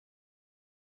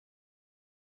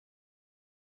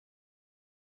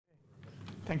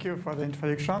Thank you for the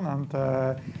introduction, and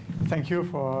thank you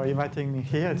for inviting me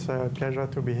here. It's a pleasure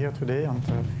to be here today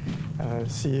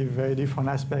and see very different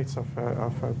aspects of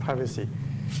privacy.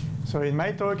 So in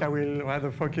my talk, I will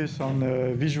rather focus on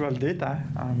visual data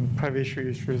and privacy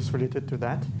issues related to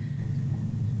that.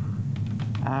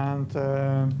 And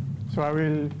so I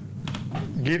will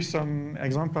give some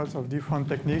examples of different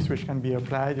techniques which can be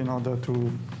applied in order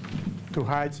to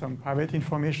hide some private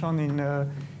information in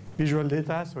visual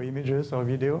data, so images or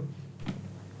video.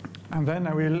 And then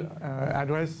I will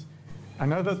address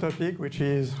another topic, which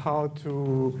is how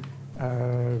to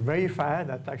verify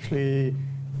that actually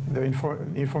the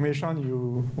information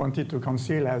you wanted to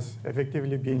conceal has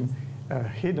effectively been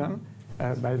hidden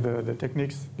by the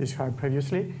techniques described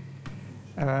previously.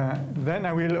 Then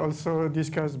I will also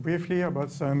discuss briefly about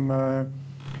some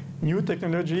new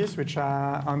technologies which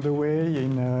are underway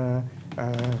in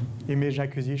image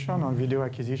acquisition or video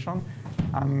acquisition,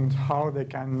 and how they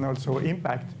can also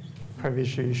impact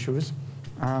privacy issues.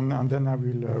 And then I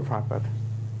will wrap up.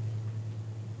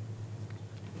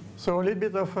 So a little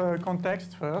bit of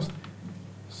context first.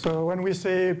 So when we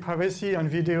say privacy on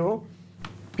video,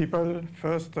 people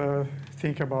first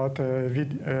think about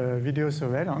video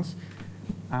surveillance.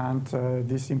 And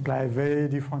this implies very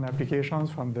different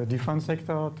applications, from the defense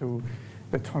sector to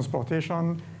the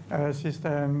transportation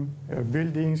system,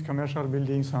 buildings, commercial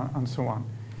buildings, and so on.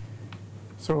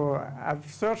 So I've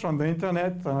searched on the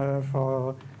internet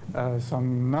for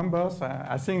some numbers.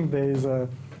 I think there is a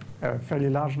fairly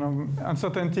large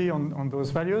uncertainty on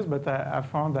those values, but I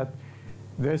found that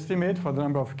the estimate for the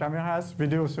number of cameras,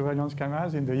 video surveillance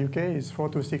cameras in the UK is 4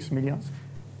 to 6 million,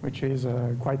 which is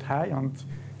quite high. And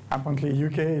apparently,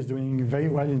 UK is doing very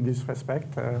well in this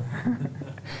respect.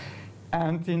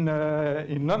 And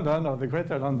in London, or the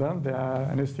Greater London, there are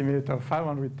an estimate of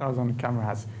 500,000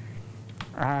 cameras.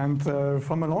 And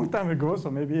from a long time ago, so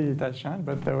maybe it has changed,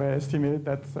 but there were estimated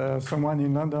that someone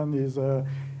in London is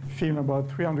filmed about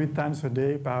 300 times a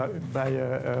day by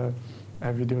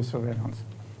video surveillance.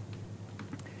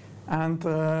 And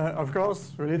of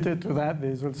course, related to that,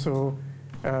 there's also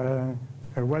a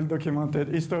well-documented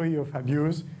history of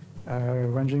abuse,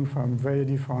 ranging from very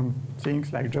different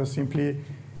things, like just simply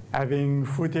having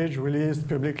footage released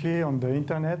publicly on the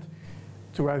internet,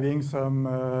 to having some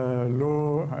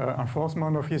law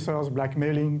enforcement officers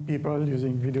blackmailing people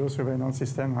using video surveillance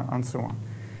system, and so on.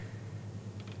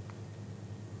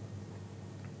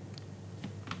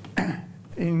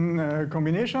 In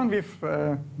combination with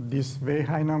this very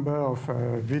high number of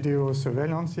video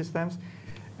surveillance systems,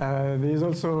 there is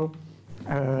also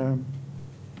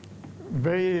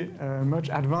very much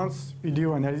advanced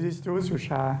video analysis tools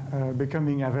which are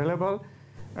becoming available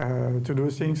to do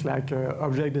things like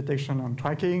object detection and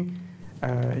tracking,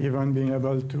 even being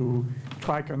able to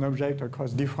track an object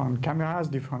across different cameras,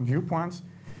 different viewpoints,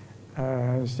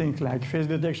 things like face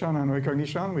detection and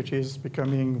recognition, which is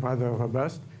becoming rather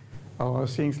robust, or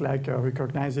things like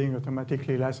recognizing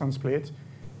automatically license plates,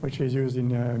 which is used in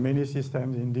many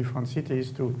systems in different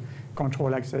cities to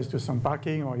control access to some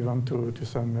parking or even to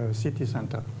some city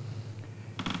center.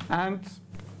 And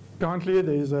currently,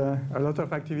 there is a lot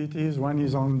of activities. One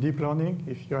is on deep learning.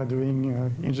 If you are doing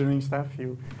engineering stuff,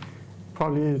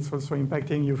 it's also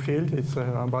impacting your field. It's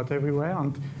about everywhere,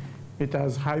 and it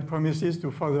has high promises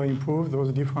to further improve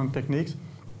those different techniques.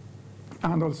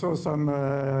 And also some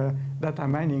data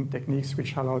mining techniques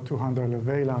which allow to handle a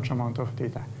very large amount of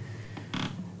data.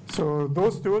 So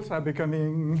those tools are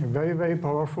becoming very, very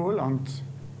powerful, and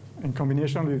in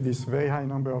combination with this very high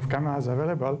number of cameras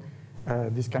available,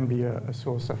 this can be a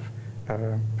source of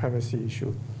privacy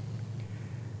issue.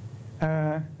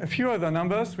 A few other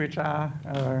numbers which are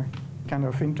kind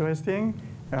of interesting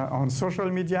on social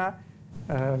media.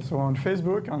 So on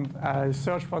Facebook, and I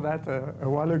searched for that a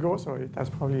while ago, so it has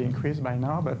probably increased by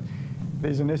now, but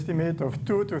there's an estimate of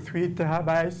 2 to 3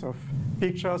 terabytes of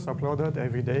pictures uploaded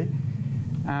every day.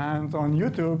 And on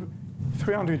YouTube,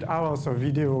 300 hours of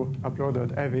video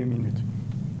uploaded every minute.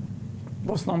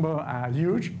 Those numbers are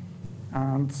huge.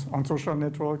 And on social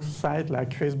network sites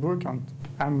like Facebook, and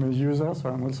I'm a user, so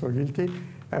I'm also guilty,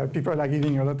 people are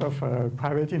giving a lot of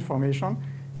private information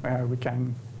we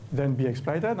can then be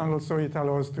exploited. And also it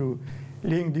allows to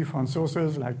link different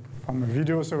sources, like from a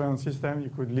video surveillance system, you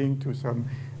could link to some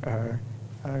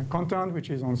content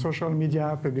which is on social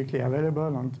media, publicly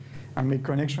available, and make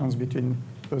connections between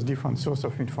those different sources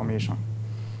of information.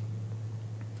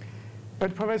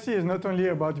 But privacy is not only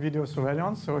about video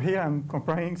surveillance. So here I'm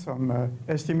comparing some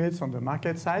estimates on the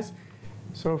market size.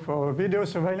 So for video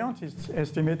surveillance, it's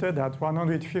estimated at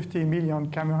 150 million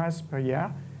cameras per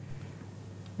year.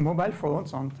 mobile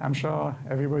phones, and I'm sure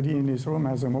everybody in this room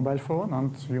has a mobile phone,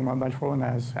 and your mobile phone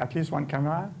has at least one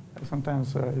camera,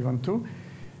 sometimes even two.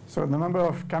 So the number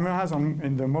of cameras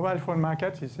in the mobile phone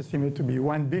market is estimated to be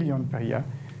 1 billion per year.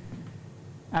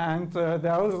 And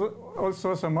there are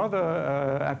also some other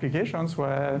applications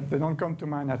where they don't come to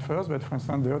mind at first, but for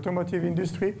instance, the automotive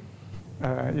industry,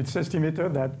 it's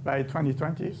estimated that by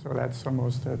 2020, so that's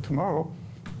almost tomorrow,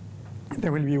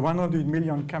 there will be 100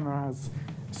 million cameras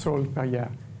sold per year,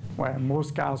 where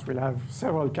most cars will have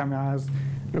several cameras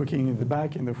looking in the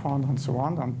back, in the front, and so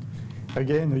on. And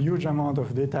again, a huge amount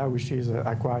of data which is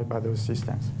acquired by those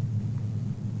systems.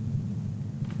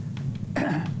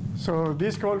 So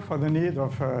this calls for the need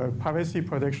of privacy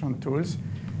protection tools.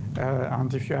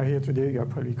 And if you are here today, you're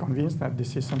probably convinced that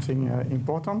this is something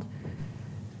important.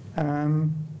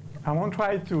 I won't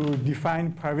try to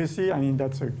define privacy. I mean,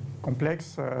 that's a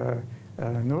complex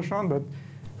notion, but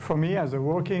for me, as a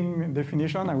working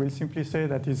definition, I will simply say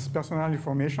that it's personal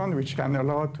information which can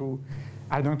allow to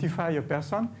identify a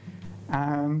person.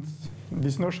 And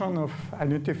this notion of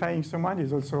identifying someone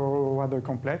is also rather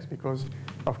complex because,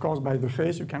 of course, by the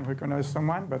face you can recognize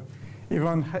someone, but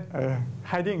even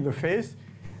hiding the face,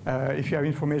 if you have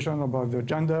information about the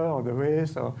gender or the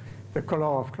race or the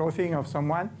color of clothing of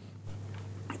someone,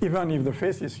 even if the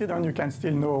face is hidden, you can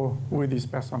still know who this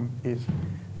person is.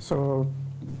 So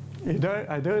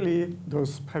ideally,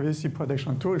 those privacy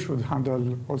protection tools should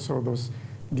handle also those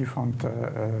different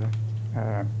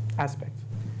aspects.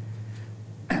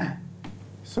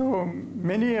 So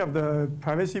many of the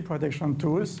privacy protection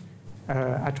tools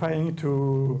are trying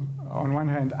to, on one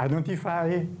hand,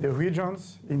 identify the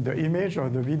regions in the image or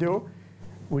the video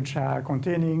which are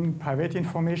containing private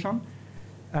information.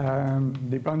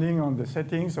 Depending on the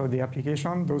settings or the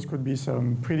application, those could be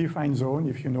some predefined zone.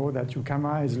 If you know that your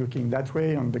camera is looking that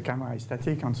way and the camera is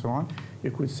static and so on,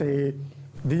 you could say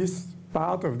this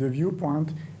part of the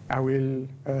viewpoint I will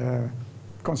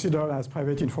consider as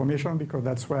private information because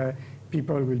that's where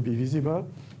people will be visible.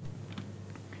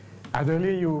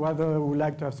 Ideally, you rather would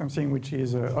like to have something which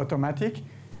is automatic,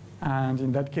 and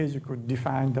in that case, you could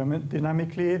define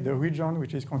dynamically the region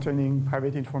which is containing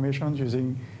private information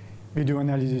using video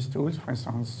analysis tools, for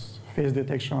instance, face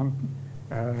detection,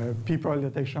 people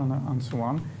detection, and so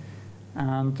on.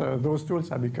 And those tools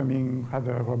are becoming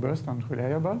rather robust and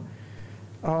reliable.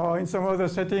 Or in some other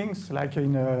settings, like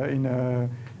in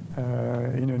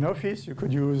an office, you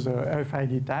could use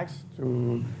RFID tags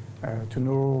to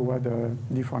know where the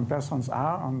different persons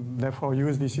are, and therefore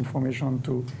use this information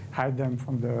to hide them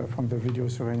from the video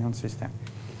surveillance system.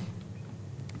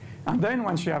 And then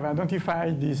once you have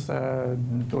identified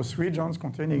those regions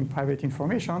containing private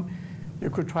information,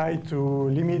 you could try to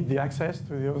limit the access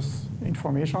to those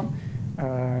information,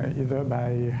 either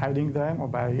by hiding them or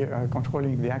by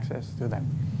controlling the access to them.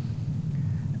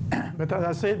 But as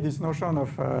I said, this notion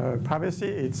of privacy,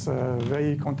 it's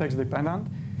very context dependent.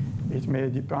 It may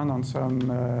depend on some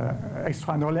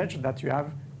extra knowledge that you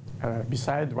have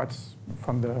beside what's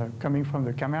coming from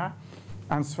the camera,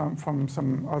 and from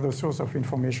some other source of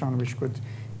information which could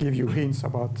give you hints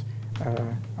about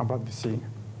the scene.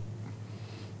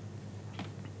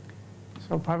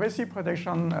 So privacy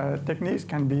protection techniques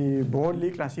can be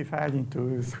broadly classified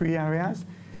into 3 areas.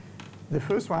 The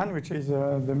first one, which is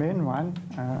the main one,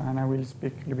 and I will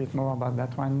speak a little bit more about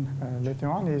that one later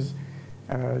on, is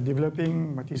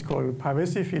developing what is called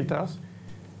privacy filters.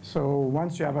 So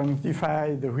once you have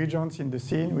identified the regions in the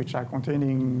scene which are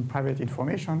containing private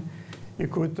information, you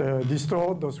could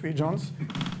distort those regions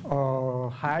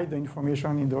or hide the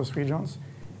information in those regions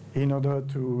in order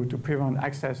to prevent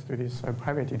access to this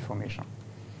private information.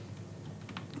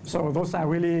 So those are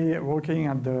really working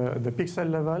at the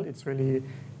pixel level. It's really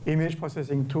image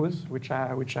processing tools which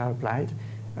are applied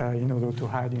in order to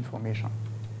hide information.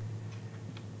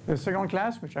 The second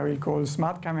class, which I will call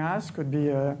smart cameras, could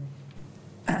be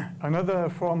another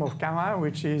form of camera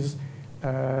which is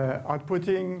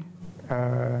outputting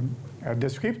a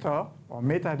descriptor or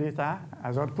metadata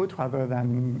as output rather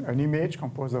than an image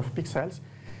composed of pixels.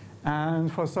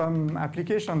 And for some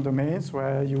application domains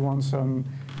where you want some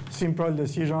simple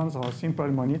decisions or simple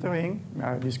monitoring,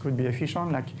 this could be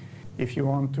efficient. Like if you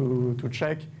want to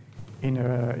check in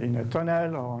a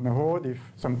tunnel or on a road, if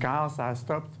some cars are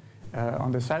stopped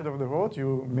on the side of the road,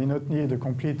 you may not need a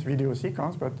complete video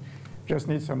sequence, but just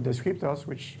need some descriptors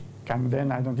which can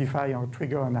then identify or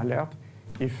trigger an alert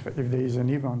if there is an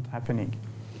event happening.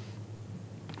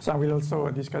 So I will also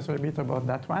discuss a bit about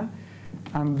that one.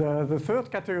 And the third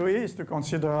category is to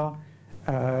consider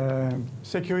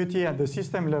security at the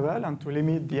system level and to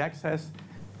limit the access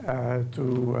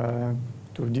to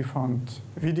different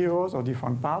videos or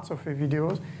different parts of a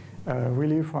videos,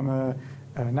 really from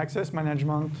an access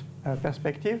management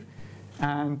perspective,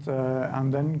 and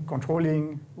then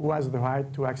controlling who has the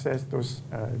right to access those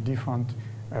different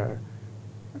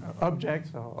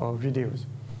objects or videos.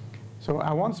 So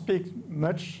I won't speak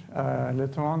much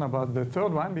later on about the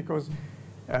third one, because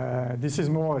this is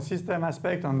more a system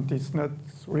aspect, and it's not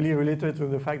really related to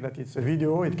the fact that it's a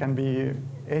video. It can be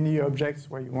any objects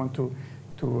where you want to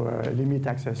limit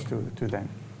access to them.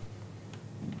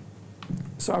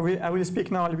 So I will speak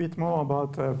now a little bit more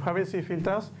about privacy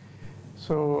filters.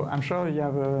 So I'm sure you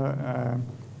have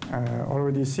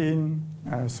already seen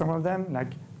some of them.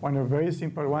 Like one very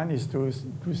simple one is to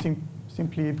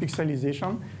simply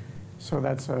pixelization. So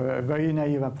that's a very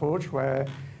naive approach where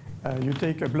you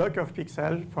take a block of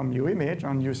pixel from your image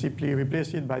and you simply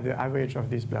replace it by the average of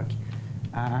this block.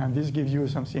 And this gives you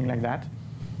something like that.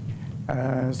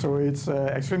 So it's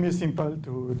extremely simple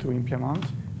to implement.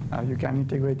 You can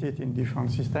integrate it in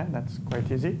different systems. That's quite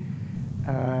easy.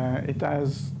 It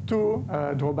has two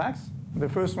drawbacks. The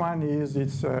first one is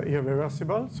it's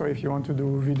irreversible. So if you want to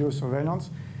do video surveillance,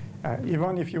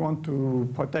 even if you want to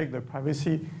protect the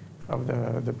privacy of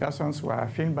the persons who are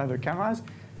filmed by the cameras,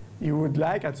 you would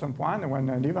like at some point when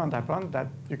an event happens that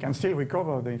you can still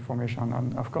recover the information.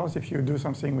 And of course, if you do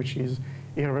something which is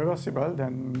irreversible,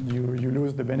 then you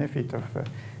lose the benefit of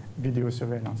video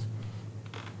surveillance.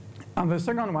 And the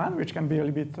second one, which can be a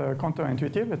little bit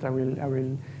counterintuitive, but I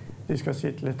will discuss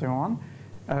it later on.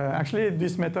 Actually,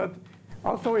 this method,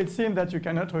 although it seems that you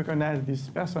cannot recognize this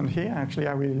person here, actually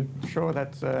I will show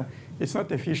that it's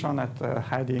not efficient at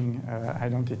hiding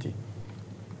identity.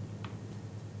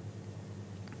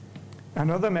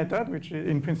 Another method, which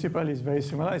in principle is very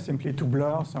similar, is simply to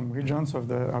blur some regions of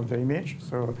the image.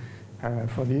 So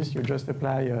for this, you just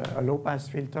apply a low-pass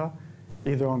filter,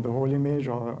 either on the whole image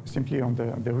or simply on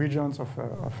the regions of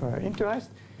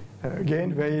interest.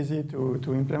 Again, very easy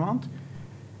to implement.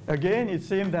 Again, it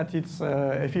seems that it's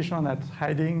efficient at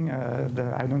hiding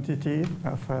the identity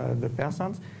of the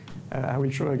persons. I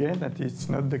will show again that it's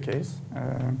not the case.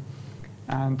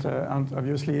 And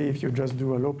obviously, if you just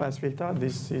do a low-pass filter,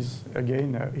 this is,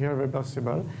 again,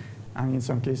 irreversible. And in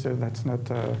some cases, that's not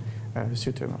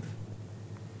suitable.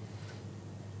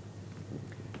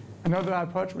 Another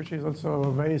approach, which is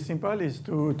also very simple, is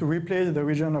to replace the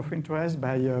region of interest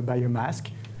by a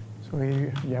mask. So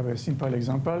here you have a simple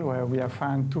example where we have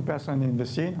found two persons in the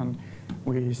scene, and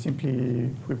we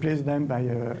simply replace them by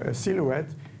a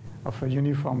silhouette of a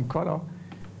uniform color.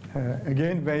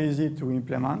 Again, very easy to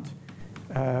implement.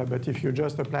 But if you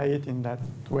just apply it in that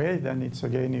way, then it's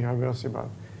again irreversible.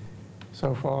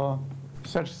 So for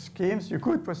such schemes, you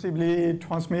could possibly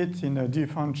transmit in a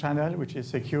different channel, which is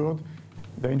secured,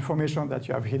 the information that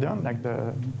you have hidden, like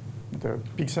the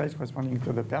pixels corresponding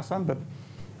to the person. But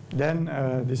then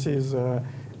this is,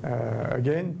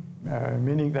 again,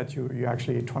 meaning that you're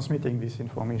actually transmitting this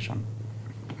information.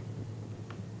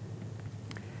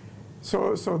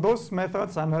 So those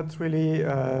methods are not really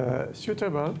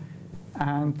suitable.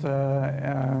 And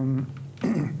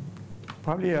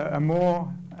probably a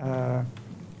more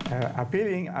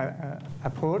appealing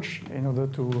approach in order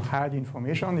to hide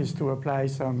information is to apply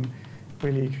some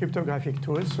really cryptographic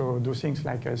tools, so do things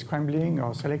like scrambling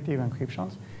or selective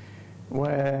encryptions,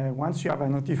 where once you have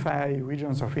identified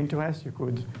regions of interest, you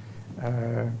could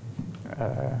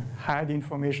hide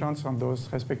information on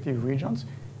those respective regions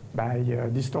by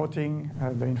distorting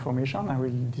the information. I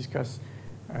will discuss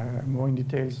more in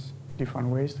details different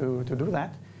ways to do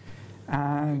that.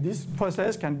 And this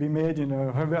process can be made in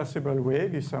a reversible way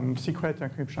with some secret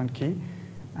encryption key.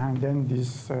 And then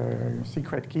this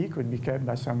secret key could be kept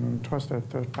by some trusted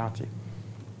third party.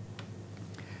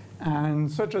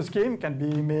 And such a scheme can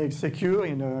be made secure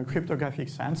in a cryptographic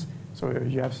sense. So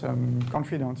you have some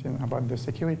confidence about the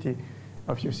security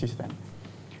of your system.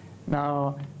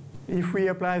 Now, if we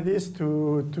apply this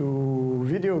to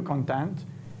video content,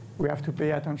 we have to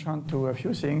pay attention to a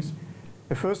few things.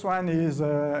 The first one is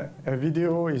a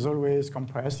video is always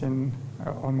compressed in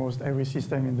almost every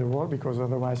system in the world, because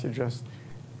otherwise it's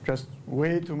just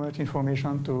way too much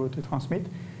information to transmit.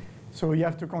 So you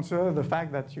have to consider the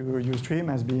fact that your stream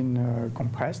has been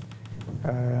compressed,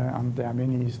 and there are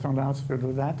many standards to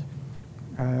do that.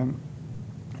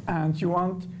 And you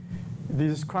want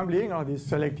this scrambling or this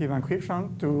selective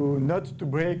encryption not to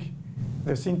break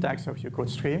the syntax of your code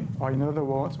stream, or in other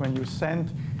words, when you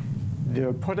send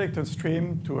the protected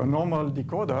stream to a normal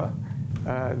decoder,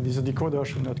 this decoder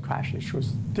should not crash. It should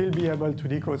still be able to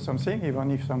decode something,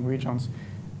 even if some regions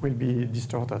will be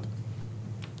distorted.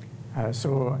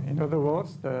 So in other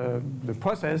words, the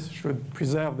process should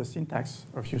preserve the syntax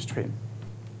of your stream.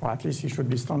 or at least it should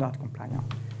be standard compliant.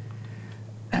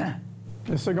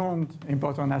 The second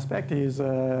important aspect is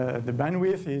the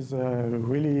bandwidth is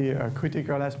really a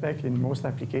critical aspect in most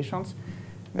applications.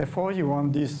 Therefore, you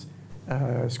want this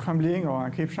scrambling or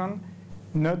encryption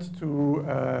not to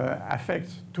affect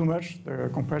too much the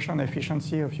compression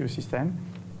efficiency of your system.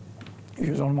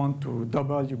 You don't want to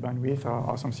double your bandwidth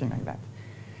or something like that.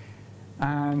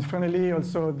 And finally,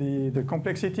 also the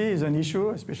complexity is an issue,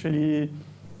 especially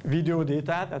video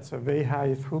data. That's a very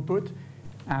high throughput.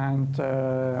 And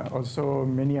also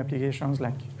many applications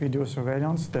like video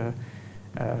surveillance,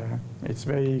 it's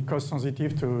very cost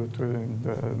sensitive to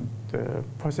the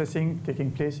processing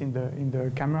taking place in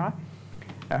the camera.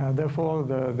 Therefore,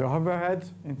 the overhead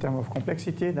in terms of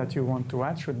complexity that you want to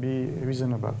add should be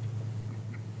reasonable.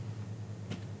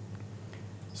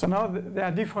 So now there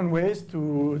are different ways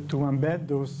to embed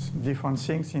those different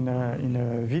things in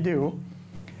a video.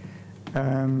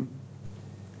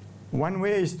 One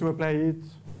way is to apply it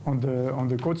on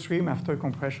the code stream after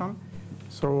compression.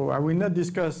 So I will not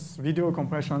discuss video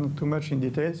compression too much in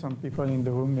detail. Some people in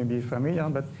the room may be familiar,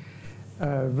 but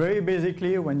very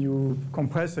basically, when you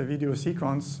compress a video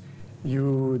sequence,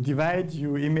 you divide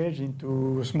your image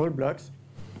into small blocks,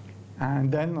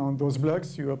 and then on those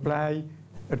blocks you apply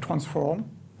a transform.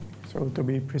 So to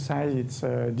be precise, it's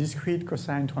a discrete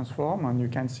cosine transform, and you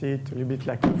can see it a little bit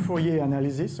like a Fourier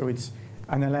analysis. So it's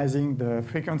analyzing the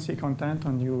frequency content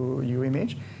on your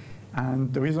image.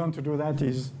 And the reason to do that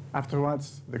is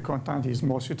afterwards the content is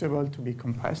more suitable to be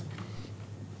compressed.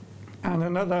 And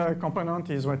another component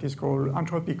is what is called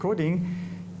entropy coding,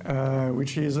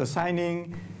 which is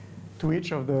assigning to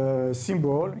each of the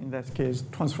symbol, in that case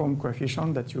transform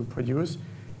coefficient that you produce,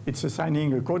 it's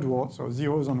assigning a code word, so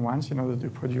zeros and ones, in order to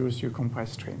produce your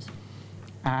compressed streams.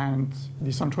 And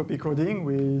this entropy coding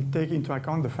will take into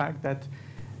account the fact that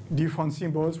different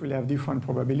symbols will have different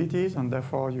probabilities, and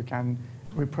therefore you can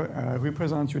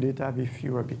represent your data with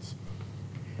fewer bits.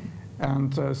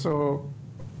 And so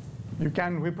you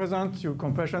can represent your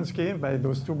compression scheme by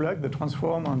those two blocks, the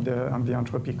transform and the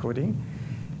entropy coding.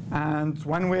 And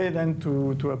one way then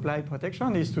to apply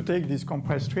protection is to take these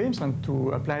compressed streams and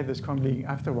to apply the scrambling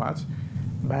afterwards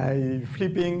by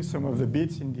flipping some of the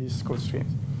bits in these code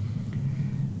streams.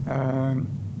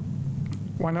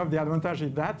 One of the advantages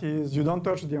of that is you don't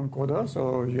touch the encoder,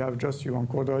 so you have just your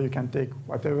encoder. You can take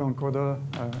whatever encoder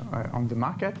on the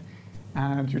market,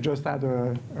 and you just add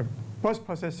a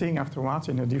post-processing afterwards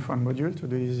in a different module to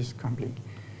do this scrambling.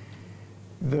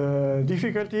 The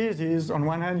difficulties is, on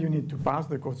one hand, you need to parse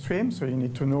the code stream, so you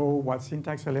need to know what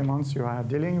syntax elements you are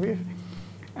dealing with.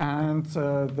 And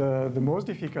the most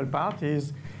difficult part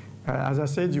is, as I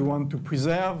said, you want to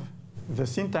preserve the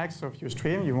syntax of your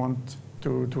stream. You want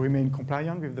to remain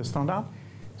compliant with the standard,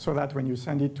 so that when you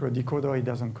send it to a decoder, it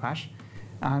doesn't crash.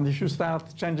 And if you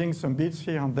start changing some bits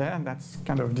here and there, that's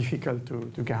kind of difficult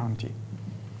to guarantee.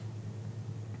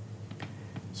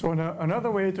 So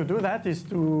another way to do that is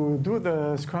to do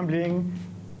the scrambling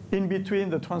in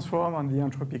between the transform and the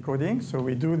entropy coding. So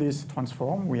we do this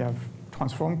transform. We have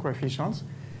transform coefficients.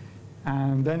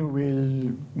 And then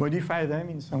we'll modify them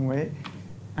in some way.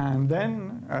 And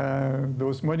then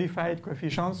those modified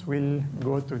coefficients will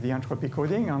go to the entropy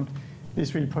coding, and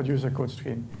this will produce a code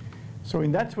stream. So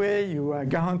in that way, you are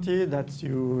guaranteed that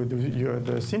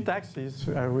the syntax is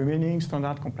remaining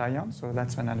standard compliant. So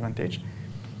that's an advantage.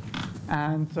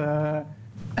 And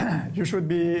you should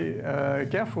be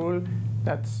careful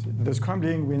that the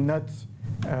scrambling will not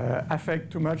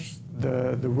affect too much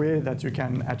the way that you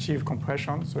can achieve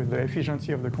compression. So the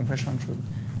efficiency of the compression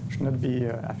should not be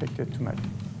affected too much.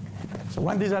 So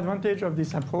one disadvantage of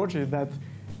this approach is that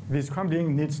the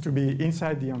scrambling needs to be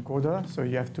inside the encoder. So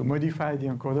you have to modify the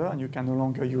encoder, and you can no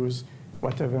longer use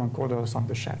whatever encoder is on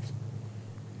the shelf.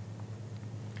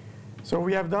 So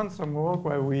we have done some work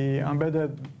where we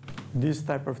embedded this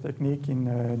type of technique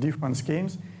in different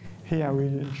schemes. Here I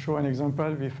will show an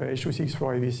example with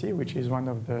HU64AVC, which is one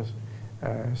of the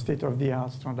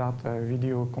state-of-the-art standard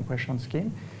video compression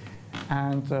scheme.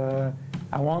 And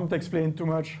I won't explain too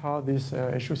much how this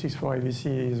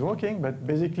HU64AVC is working, but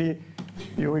basically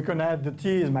you recognize the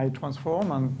T is my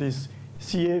transform, and this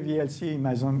CA VLC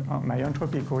is my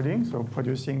entropy coding, so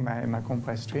producing my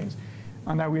compressed streams.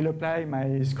 And I will apply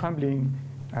my scrambling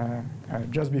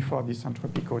just before this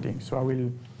entropy coding. So I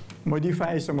will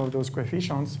modify some of those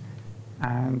coefficients,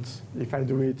 and if I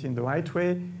do it in the right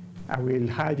way, I will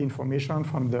hide information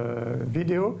from the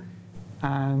video,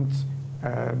 and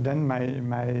then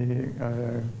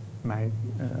my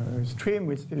stream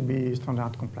will still be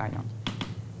standard compliant.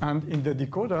 And in the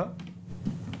decoder,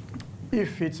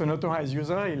 if it's an authorized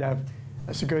user, he'll have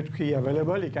secret key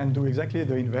available, it can do exactly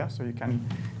the inverse. So you can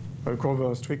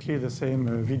cover strictly the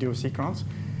same video sequence.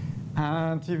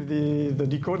 And if the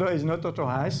decoder is not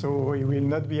authorized, so it will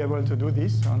not be able to do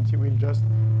this, and it will just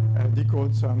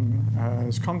decode some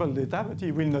scrambled data, but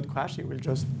it will not crash. It will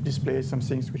just display some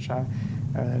things which are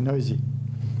noisy.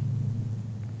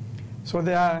 So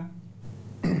there are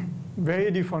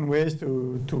very different ways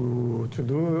to do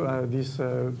this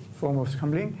form of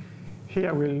scrambling. Here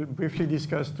I will briefly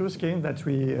discuss two schemes that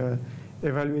we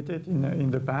evaluated in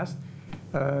the past.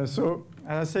 So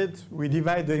as I said, we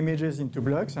divide the images into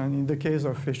blocks, and in the case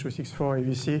of H.264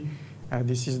 AVC,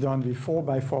 this is done with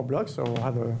 4x4 blocks, or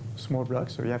rather small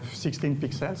blocks, so we have 16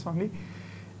 pixels only.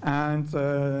 And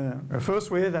the first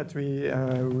way that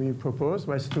we proposed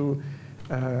was to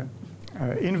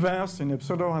inverse in a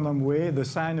pseudo-random way the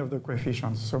sign of the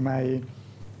coefficients. So my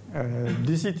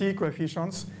DCT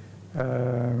coefficients,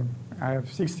 I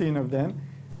have 16 of them.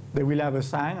 They will have a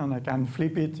sign, and I can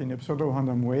flip it in a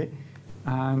pseudo-random way.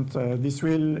 And this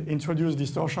will introduce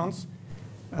distortions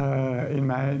in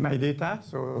my data,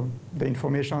 so the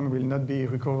information will not be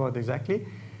recovered exactly.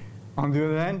 On the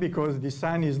other hand, because this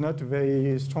sign is not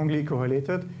very strongly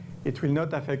correlated, it will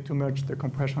not affect too much the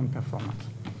compression performance.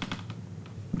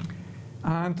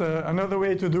 And another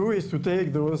way to do is to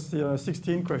take those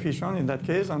 16 coefficients in that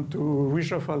case and to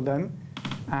reshuffle them.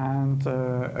 And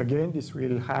again, this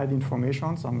will hide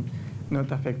information and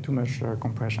not affect too much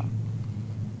compression.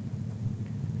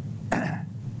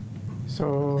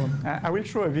 So I will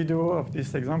show a video of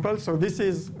this example. So this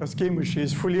is a scheme which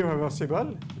is fully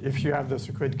reversible if you have the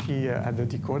secret key at the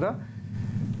decoder.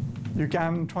 You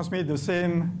can transmit the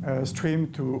same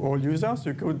stream to all users.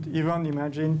 You could even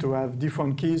imagine to have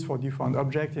different keys for different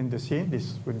objects in the scene.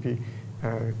 This would be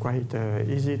quite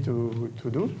easy to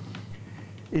do.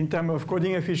 In terms of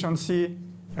coding efficiency,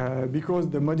 because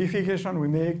the modification we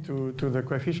make to the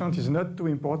coefficient is not too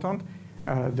important,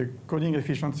 the coding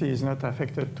efficiency is not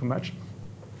affected too much.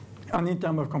 And in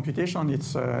terms of computation,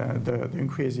 it's, the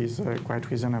increase is quite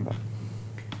reasonable.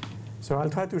 So I'll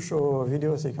try to show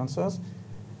video sequences.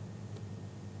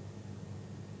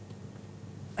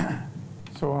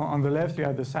 So on the left, you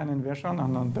have the sign inversion,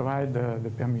 and on the right,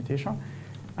 the permutation.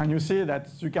 And you see that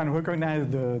you can recognize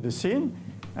the scene,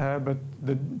 but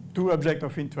the two objects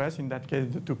of interest, in that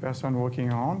case, the two persons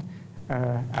walking around,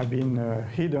 have been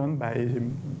hidden by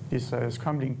this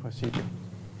scrambling procedure.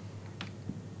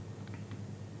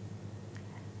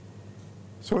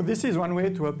 So this is one way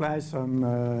to apply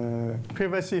some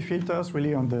privacy filters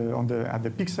really at the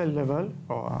pixel level,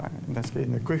 or in that case,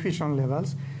 in the coefficient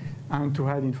levels, and to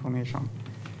hide information.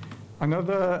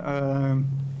 Another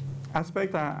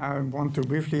aspect I want to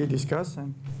briefly discuss,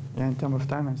 and in terms of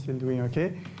time I'm still doing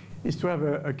okay, is to have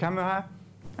a camera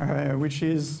which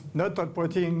is not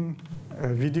outputting a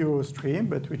video stream,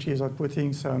 but which is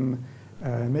outputting some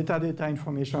metadata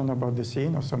information about the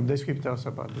scene or some descriptors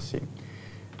about the scene.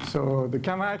 So the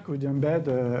camera could embed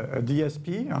a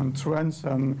DSP and run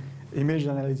some image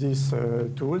analysis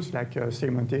tools like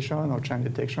segmentation or chain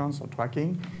detections or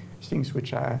tracking, things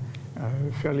which are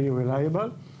fairly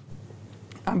reliable.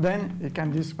 And then it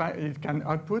can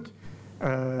output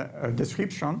a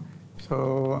description.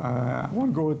 So I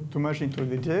won't go too much into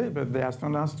detail, but there are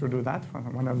standards to do that.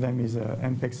 One of them is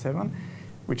MPEG-7,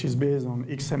 which is based on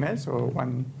XML, so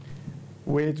one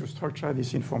way to structure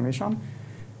this information.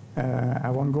 I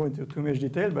won't go into too much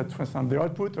detail, but for instance, the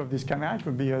output of this camera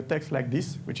could be a text like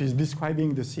this, which is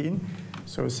describing the scene.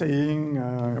 So saying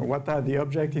what are the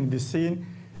objects in this scene,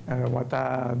 what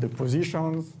are the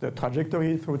positions, the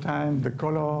trajectory through time, the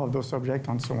color of those objects,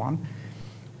 and so on.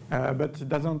 But it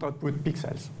doesn't output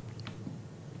pixels.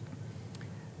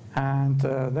 And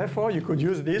therefore, you could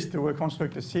use this to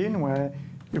reconstruct a scene where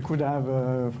you could have,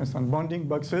 for instance, bounding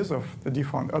boxes of the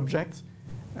different objects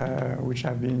which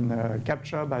have been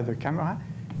captured by the camera,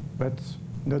 but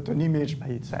not an image by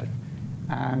itself.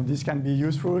 And this can be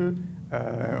useful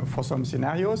for some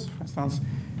scenarios. For instance,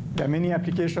 there are many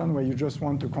applications where you just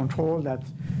want to control that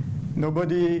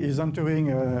nobody is entering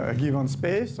a given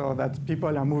space, or that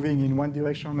people are moving in one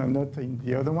direction and not in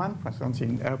the other one. For instance,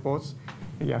 in airports,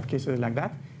 you have cases like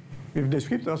that. With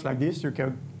descriptors like this, you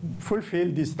can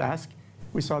fulfill this task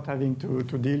without having to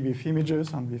deal with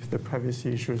images and with the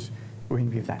privacy issues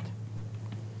going with that.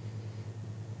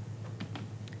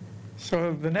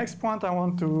 So the next point I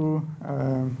want to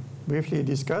briefly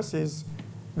discuss is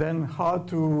then how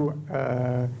to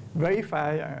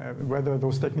verify whether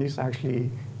those techniques are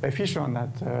actually efficient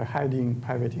at hiding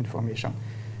private information.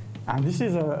 And this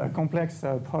is a complex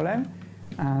problem.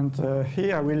 And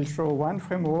here I will show one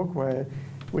framework where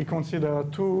we consider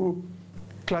two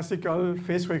classical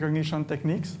face recognition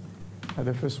techniques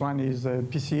The first one is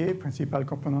PCA, Principal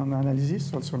Component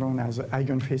Analysis, also known as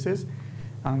eigenfaces.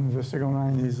 And the second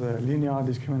one is linear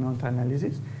discriminant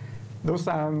analysis. Those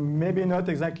are maybe not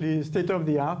exactly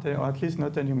state-of-the-art, or at least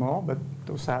not anymore, but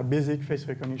those are basic face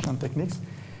recognition techniques.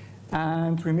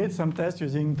 And we made some tests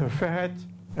using the Ferret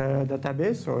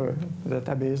database, or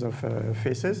database of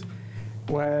faces,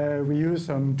 where we use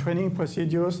some training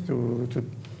procedures to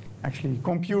actually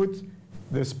compute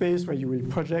the space where you will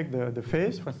project the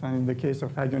face. For instance, in the case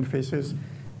of eigenfaces,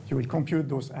 you will compute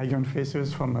those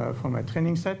eigenfaces from a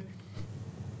training set.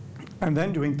 And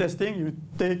then during testing, you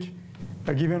take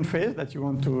a given face that you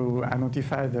want to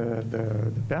identify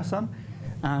the person,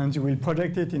 and you will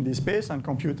project it in this space and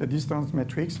compute a distance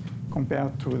matrix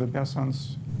compared to the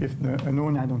persons with a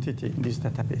known identity in this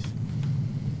database.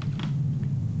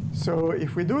 So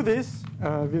if we do this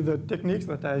with the techniques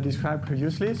that I described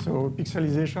previously, so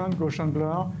pixelation, Gaussian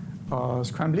blur, or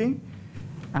scrambling,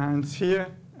 and here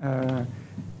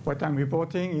what I'm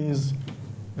reporting is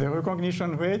the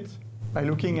recognition rate by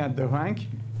looking at the rank.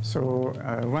 So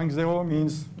rank 0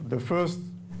 means the first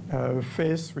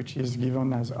face which is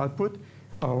given as output,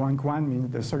 or rank 1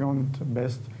 means the second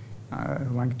best,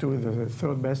 rank 2 the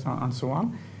third best, and so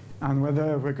on, and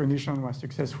whether recognition was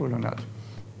successful or not.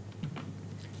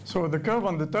 So the curve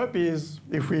on the top is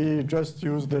if we just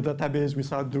use the database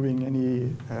without doing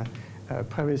any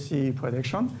privacy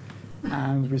protection,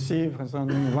 and we see, for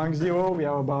example, in rank 0 we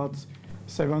have about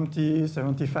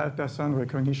 70–75%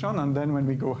 recognition, and then when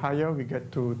we go higher, we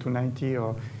get to 90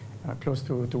 or close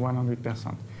to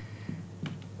 100%.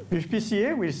 With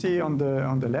PCA, we see on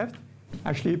the left,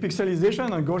 actually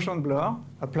pixelization and Gaussian blur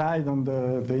applied on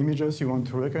the images you want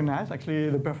to recognize. Actually,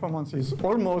 the performance is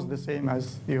almost the same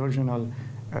as the original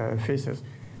faces.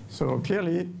 So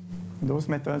clearly, those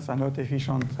methods are not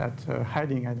efficient at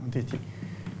hiding identity.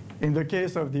 In the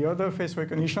case of the other face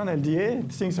recognition,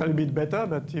 LDA, things are a bit better,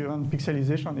 but even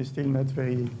pixelization is still not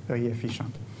very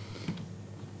efficient.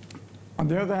 On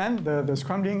the other hand, the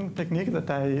scrambling technique that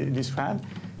I described,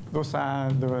 those are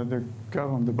the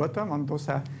curve on the bottom, and those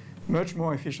are much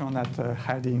more efficient at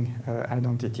hiding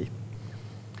identity.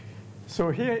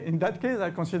 So here, in that case, I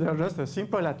consider just a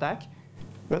simple attack,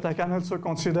 but I can also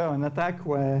consider an attack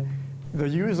where the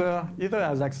user either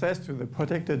has access to the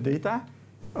protected data,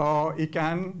 or he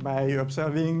can, by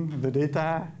observing the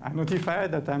data, identify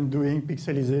that I'm doing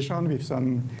pixelization with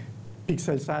some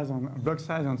pixel size and block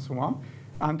size and so on.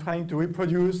 I'm trying to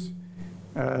reproduce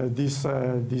this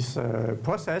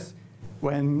process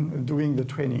when doing the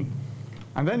training.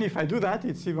 And then if I do that,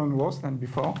 it's even worse than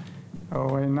before.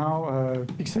 Now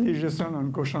pixelization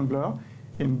and Gaussian blur,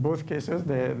 in both cases,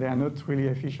 they are not really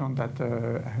efficient at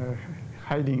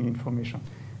hiding information.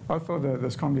 Although the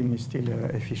scrambling is still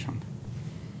efficient.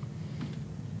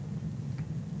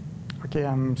 Okay,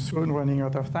 I'm soon running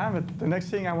out of time, but the next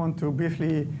thing I want to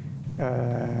briefly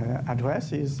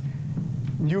address is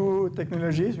new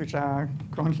technologies which are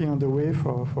currently on the way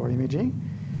for imaging.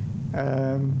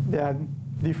 There are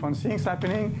different things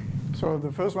happening. So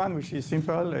the first one, which is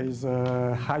simple, is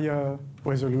higher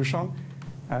resolution.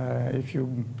 If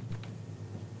you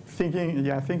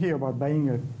thinking about buying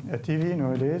a TV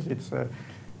nowadays, it's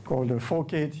called a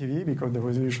 4K TV because the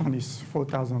resolution is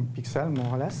 4,000 pixels,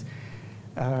 more or less.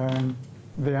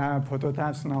 There are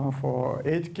prototypes now for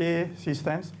 8K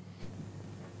systems.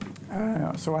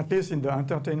 So at least in the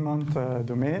entertainment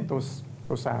domain, those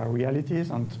are realities,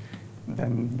 and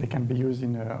then they can be used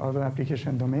in other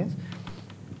application domains.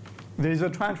 There is a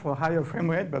trend for higher frame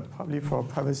rate, but probably for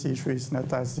privacy issues, it's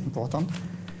not as important.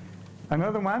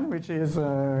 Another one, which is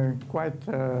quite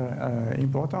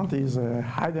important, is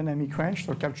high dynamic range,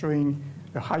 so capturing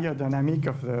a higher dynamic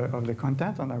of the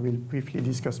content, and I will briefly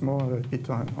discuss more a bit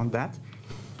on that.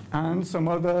 And some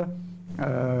other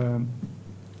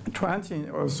trends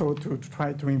also to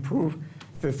try to improve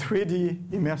the 3D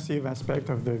immersive aspect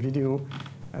of the video.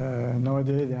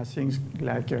 Nowadays, there are things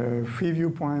like free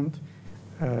viewpoint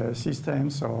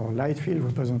systems or light field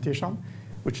representation,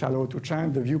 which allow to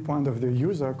change the viewpoint of the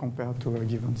user compared to a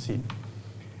given scene.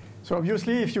 So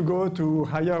obviously, if you go to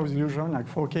higher resolution, like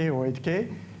 4K or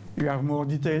 8K, you have more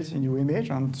details in your image,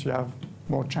 and you have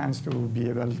more chance to be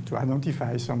able to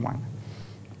identify someone.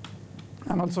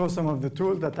 And also some of the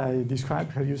tools that I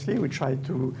described previously, we try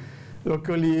to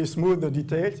locally smooth the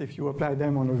details. If you apply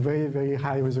them on a very, very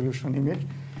high resolution image,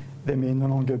 they may no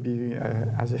longer be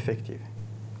as effective.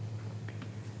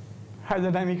 High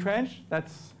dynamic range,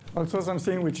 that's also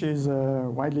something which is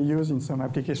widely used in some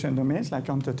application domains, like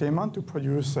entertainment, to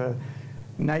produce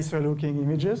nicer looking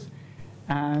images.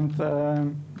 And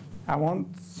I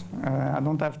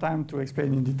don't have time to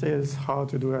explain in details how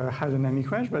to do a high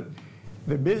dynamic range, but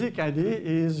the basic idea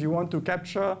is you want to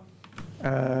capture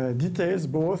details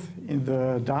both in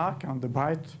the dark and the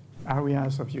bright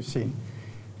areas of your scene.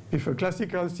 With a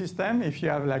classical system, if you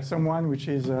have like someone which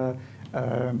is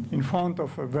in front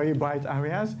of very bright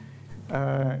areas,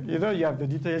 either you have the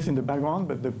details in the background,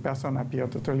 but the person appears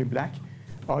totally black,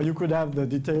 or you could have the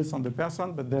details on the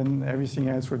person, but then everything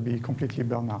else would be completely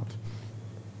burned out.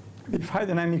 With high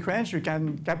dynamic range, you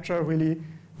can capture really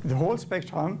the whole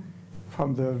spectrum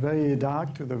from the very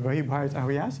dark to the very bright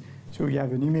areas. So you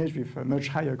have an image with a much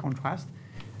higher contrast.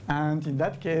 And in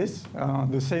that case,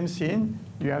 the same scene,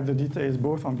 you have the details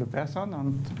both on the person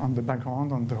and on the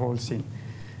background, on the whole scene.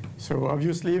 So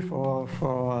obviously for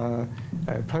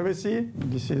privacy,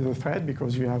 this is a threat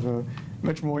because you have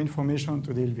much more information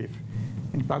to deal with.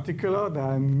 In particular, there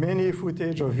are many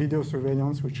footage of video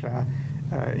surveillance which are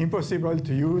impossible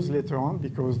to use later on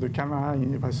because the camera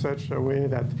is such a way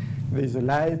that there's a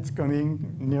light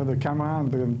coming near the camera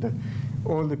and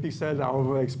all the pixels are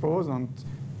overexposed and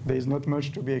there's not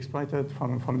much to be exploited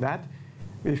from that.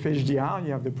 With HDR,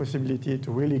 you have the possibility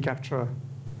to really capture,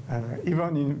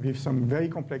 even with some very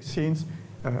complex scenes,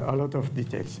 a lot of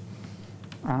details.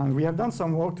 And we have done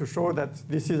some work to show that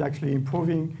this is actually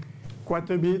improving quite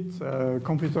a bit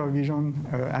computer vision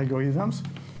algorithms.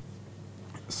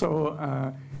 So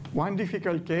one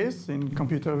difficult case in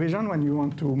computer vision when you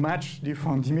want to match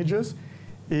different images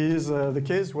is the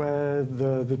case where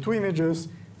the two images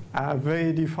have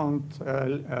very different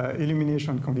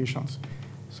illumination conditions.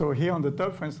 So here on the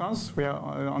top, for instance, we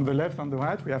are on the left and the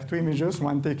right, we have two images,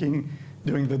 one taken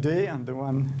during the day and the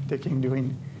one taken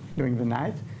during the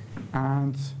night.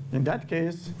 And in that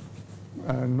case,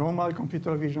 normal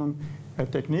computer vision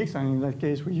techniques, and in that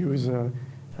case we use a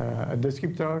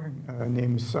descriptor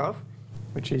named surf,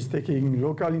 which is taking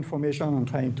local information and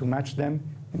trying to match them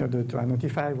in order to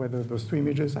identify whether those two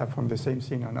images are from the same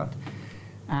scene or not.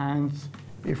 And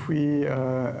if we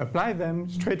apply them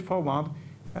straightforward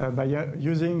by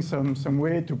using some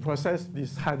way to process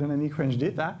this high dynamic range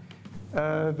data,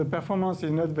 the performance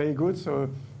is not very good. So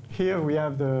here we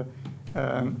have the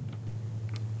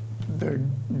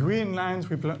green lines,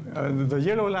 the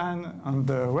yellow line and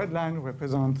the red line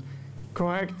represent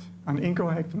correct and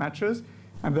incorrect matches.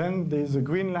 And then there's the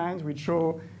green lines which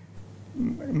show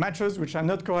matches which are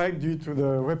not correct due to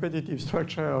the repetitive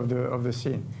structure of the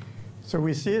scene. So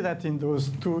we see that in those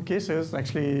two cases,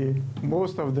 actually,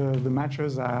 most of the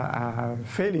matches are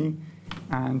failing,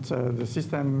 and the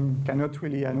system cannot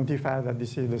really identify that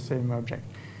this is the same object.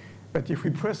 But if we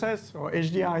process our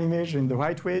HDR image in the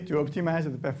right way to optimize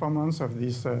the performance of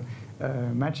this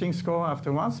matching score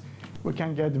afterwards, we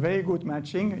can get very good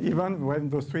matching, even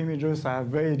when those two images are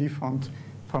very different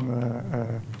from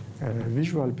a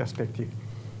visual perspective.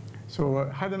 So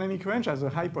high dynamic range has a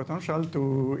high potential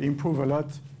to improve a lot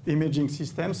imaging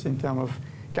systems in terms of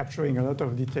capturing a lot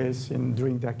of details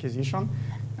during the acquisition,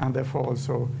 and therefore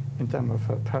also in terms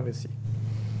of privacy.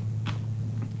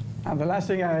 And the last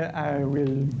thing I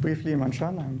will briefly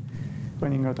mention, I'm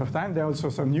running out of time, there are also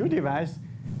some new devices,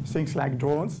 things like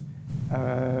drones.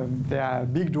 There are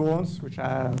big drones which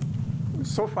are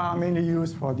so far mainly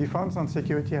used for defense and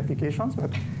security applications,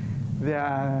 but there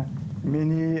are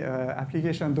many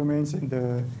application domains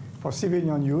for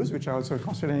civilian use, which are also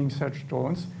considering such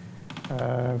drones.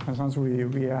 For instance,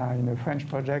 we are in a French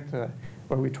project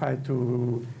where we try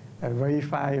to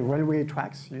verify railway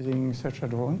tracks using such a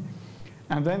drone.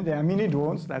 And then there are mini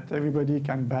drones that everybody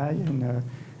can buy in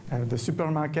the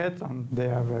supermarket, and they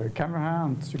have a camera,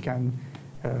 and you can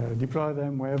deploy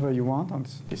them wherever you want. And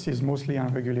this is mostly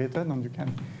unregulated, and you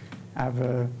can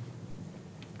have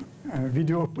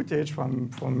video footage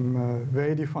from a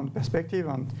very different perspective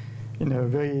and in a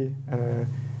very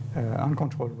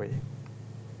uncontrolled way.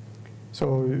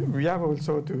 So we have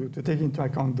also to take into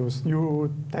account those new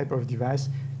type of device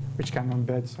which can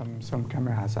embed some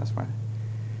cameras as well.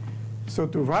 So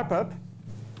to wrap up,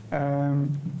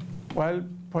 while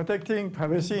protecting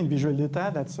privacy in visual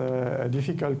data, that's a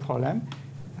difficult problem.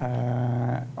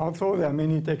 Although there are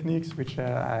many techniques which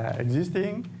are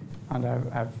existing, and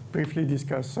I've briefly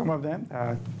discussed some of them. There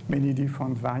are many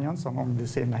different variants among the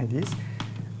same ideas.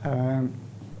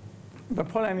 The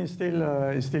problem is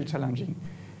still challenging.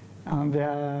 And there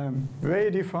are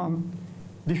very different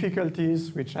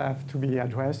difficulties which have to be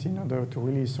addressed in order to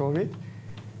really solve it.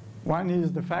 One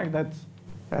is the fact that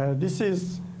this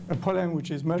is a problem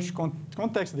which is much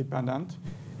context dependent.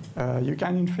 You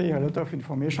can infer a lot of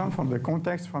information from the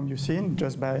context from your scene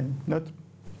just by not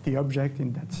the object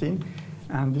in that scene.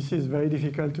 And this is very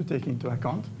difficult to take into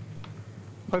account.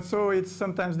 Also, it's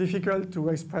sometimes difficult to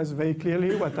express very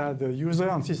clearly what are the user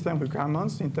and system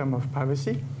requirements in terms of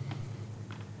privacy.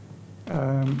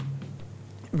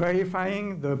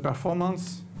 Verifying the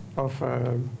performance of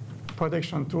a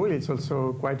production tool is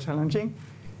also quite challenging,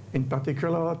 in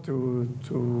particular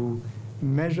to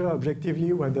measure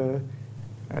objectively whether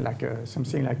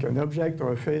something like an object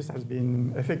or a face has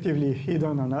been effectively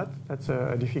hidden or not. That's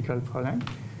a difficult problem.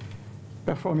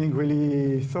 Performing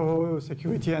really thorough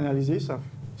security analysis of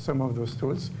some of those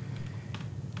tools.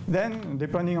 Then,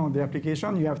 depending on the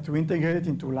application, you have to integrate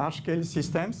into large-scale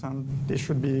systems, and this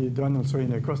should be done also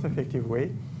in a cost-effective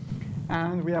way.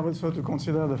 And we have also to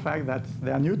consider the fact that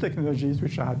there are new technologies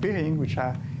which are appearing, which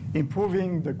are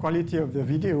improving the quality of the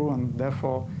video, and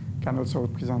therefore can also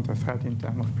present a threat in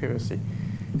terms of privacy.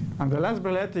 And the last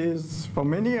bullet is, for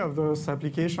many of those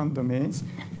application domains,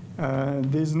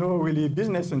 there's no really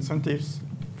business incentives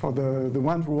for the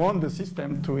ones who own the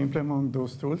system to implement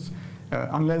those tools,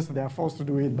 unless they are forced to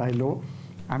do it by law.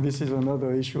 And this is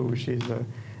another issue which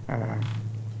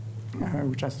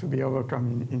has to be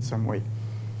overcome in some way.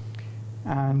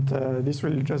 And this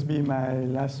will just be my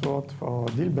last word for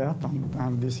Dilbert,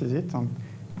 and this is it. And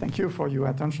thank you for your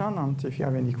attention, and if you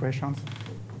have any questions.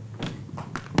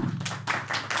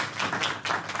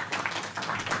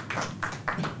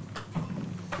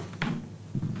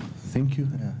 Thank you.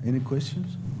 Any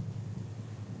questions?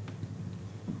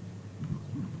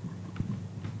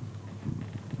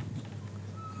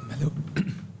 Hello.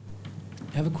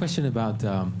 I have a question about,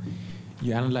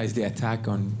 you analyzed the attack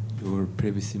on your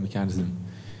privacy mechanism,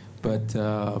 but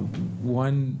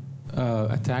one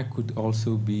attack could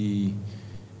also be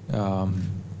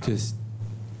just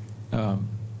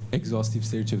exhaustive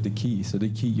search of the key. So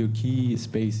your key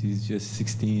space is just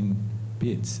 16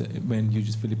 bits when you're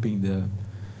just flipping the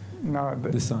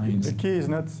signs. The key is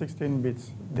not 16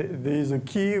 bits. There is a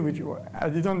key which I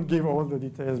didn't give all the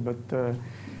details, but there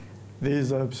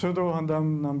is a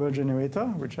pseudo-random number generator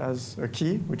which has a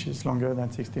key which is longer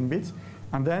than 16 bits.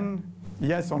 And then,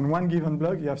 yes, on one given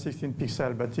block, you have 16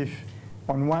 pixels. But if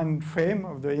on one frame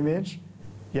of the image,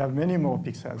 you have many more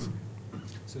pixels.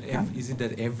 So is it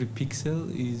that every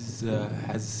pixel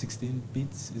has 16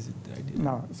 bits? Is it the idea?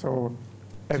 No. So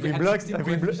every block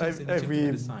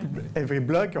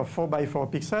of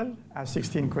 4x4 pixel has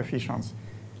 16 coefficients.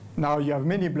 Now you have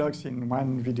many blocks in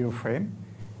one video frame.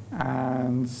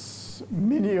 And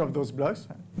many of those blocks,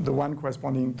 the one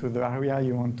corresponding to the area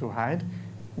you want to hide,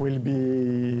 will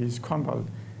be scrambled.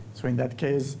 So in that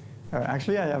case,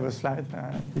 actually I have a slide.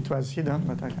 It was hidden,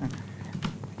 but I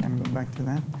can go back to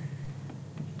that.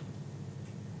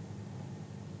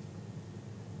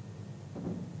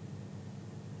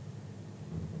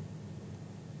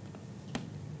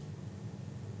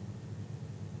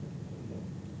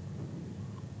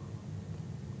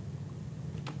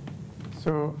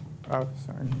 So, oh,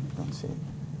 sorry, don't see it.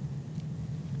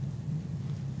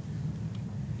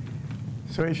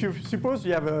 So if you suppose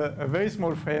you have a very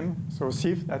small frame, so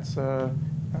SIF, that's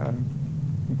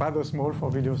rather small for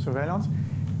video surveillance,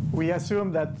 we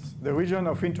assume that the region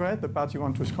of interest, the part you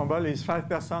want to scramble, is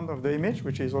 5% of the image,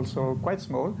 which is also quite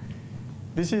small.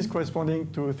 This is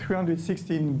corresponding to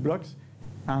 316 blocks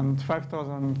and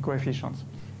 5,000 coefficients.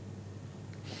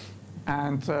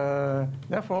 And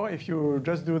therefore, if you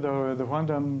just do the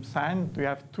random sign, we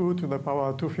have 2 to the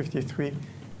power 253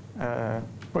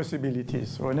 possibilities.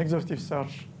 So an exhaustive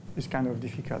search is kind of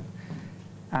difficult.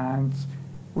 And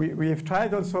we've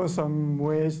tried also some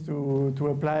ways to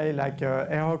apply like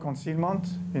error concealment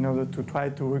in order to try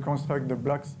to reconstruct the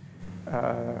blocks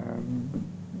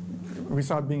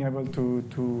without being able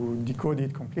to decode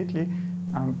it completely.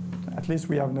 And at least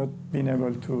we have not been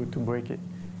able to break it.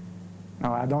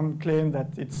 Now, I don't claim that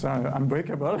it's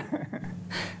unbreakable,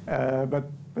 but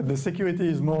the security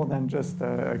is more than just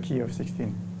a key of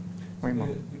 16.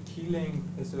 The key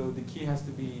length, so the key has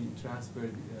to be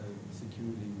transferred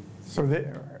securely. So,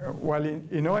 well,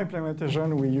 in our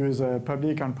implementation, we use a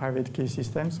public and private key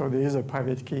system. So there is a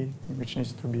private key which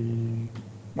needs to be,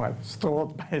 well,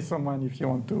 stored by someone if you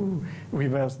want to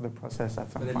reverse the process at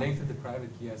some point. But the length of the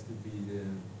private key has to be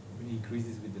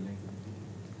increases with the length of the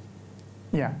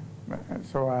key. Yeah.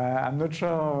 So I'm not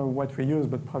sure what we use,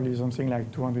 but probably something like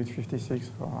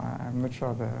 256. Or I'm not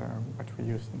sure what we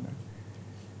use in there.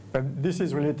 But this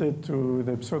is related to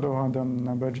the pseudo-random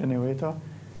number generator,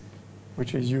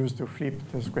 which is used to flip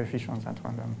the coefficients at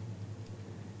random.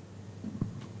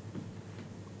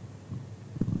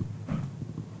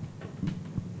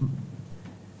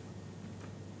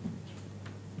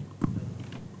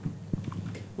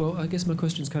 Well, I guess my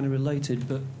question's kind of related,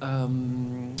 but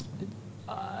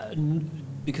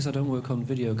because I don't work on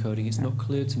video coding, it's not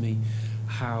clear to me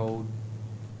how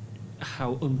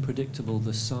unpredictable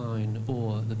the sign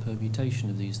or the permutation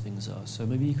of these things are. So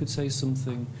maybe you could say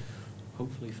something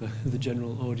hopefully for the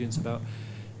general audience, about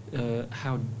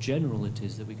how general it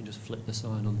is that we can just flip the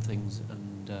sign on things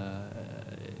and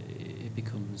it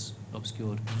becomes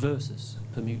obscured, versus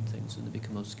permute things and they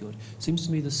become obscured. It seems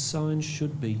to me the sign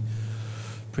should be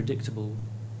predictable,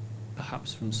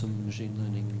 perhaps from some machine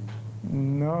learning.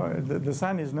 No, the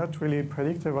sign is not really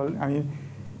predictable. I mean,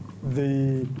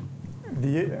 the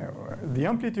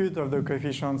amplitude of the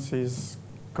coefficients is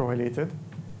correlated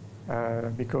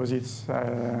because it's,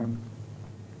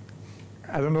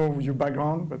 I don't know your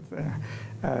background, but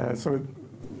so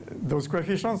those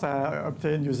coefficients are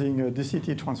obtained using a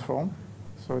DCT transform.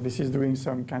 So this is doing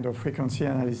some kind of frequency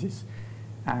analysis.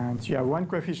 And you have one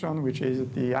coefficient, which is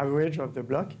the average of the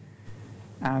block.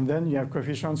 And then you have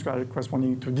coefficients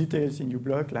corresponding to details in your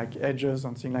block, like edges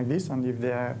and things like this, and if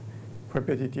they are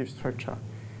repetitive structure.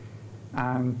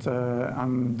 And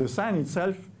the sign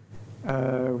itself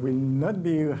will not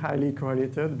be highly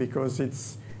correlated because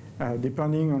it's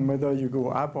depending on whether you go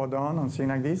up or down and things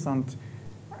like this. And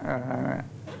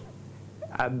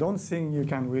I don't think you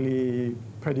can really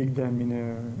predict them in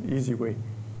an easy way.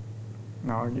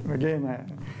 Now, again,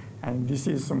 and this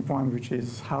is some point which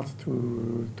is hard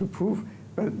to prove.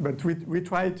 But we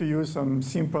tried to use some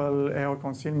simple error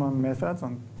concealment methods,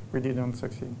 and we didn't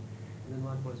succeed. And then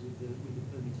likewise with the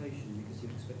permutation, because you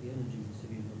expect the energy to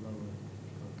be in the lower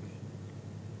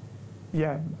coefficient.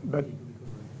 Yeah, but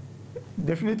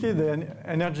definitely the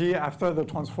energy after the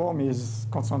transform is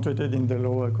concentrated in the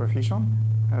lower coefficient.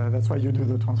 That's why you do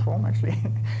the transform, actually.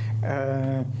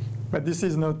 But this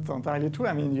is not entirely true.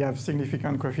 I mean, you have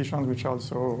significant coefficients which are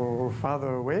also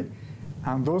farther away.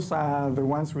 And those are the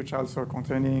ones which are also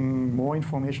containing more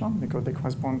information because they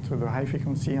correspond to the high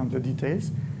frequency and the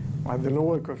details, while the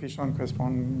lower coefficient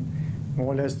correspond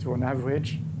more or less to an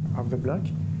average of the block.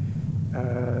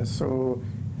 So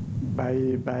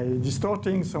by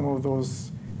distorting some of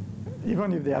those,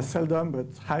 even if they are seldom but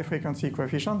high frequency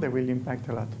coefficient, they will impact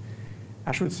a lot.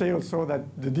 I should say also that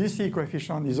the DC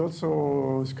coefficient is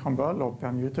also scrambled or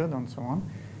permuted and so on.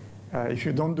 If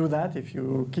you don't do that, if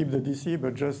you keep the DC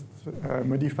but just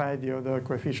modify the other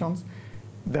coefficients,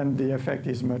 then the effect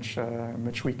is much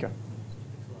weaker.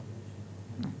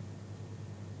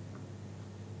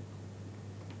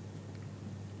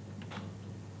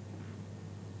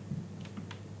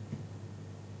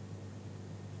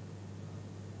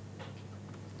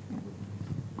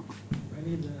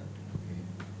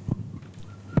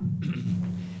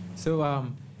 So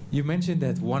you mentioned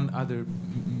that one other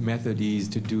method is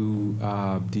to do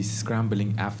this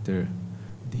scrambling after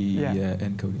the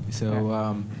encoding.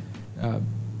 So,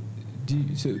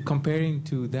 so comparing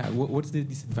to that, what's the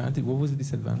disadvantage? What was the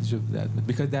disadvantage of that?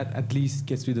 Because that at least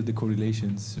gets rid of the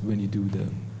correlations when you do the.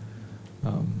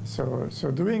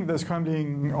 So doing the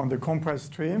scrambling on the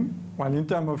compressed stream, while in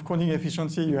terms of coding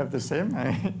efficiency, you have the same.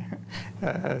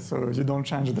 So you don't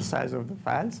change the size of the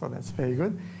file, so that's very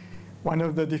good. One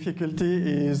of the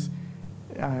difficulty is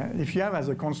if you have as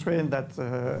a constraint that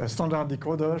a standard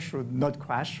decoder should not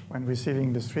crash when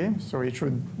receiving the stream, so it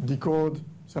should decode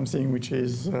something which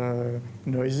is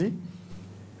noisy.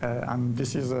 And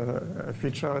this is a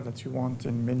feature that you want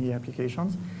in many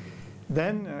applications.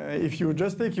 Then if you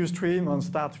just take your stream and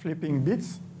start flipping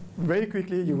bits, very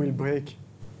quickly you will break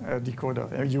a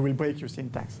decoder. You will break your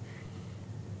syntax.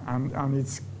 And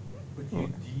it's... But you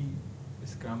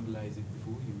de-scramblize it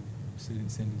before you send it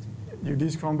to me. You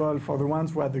descramble for the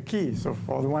ones who have the key. So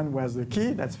for the one who has the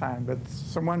key, that's fine. But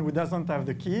someone who doesn't have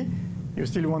the key, you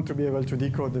still want to be able to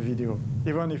decode the video.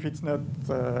 Even if it's not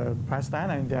pristine,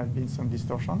 and there have been some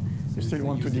distortion, you still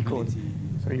want to decode.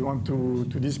 So you want to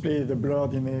display the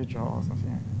blurred image or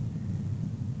something.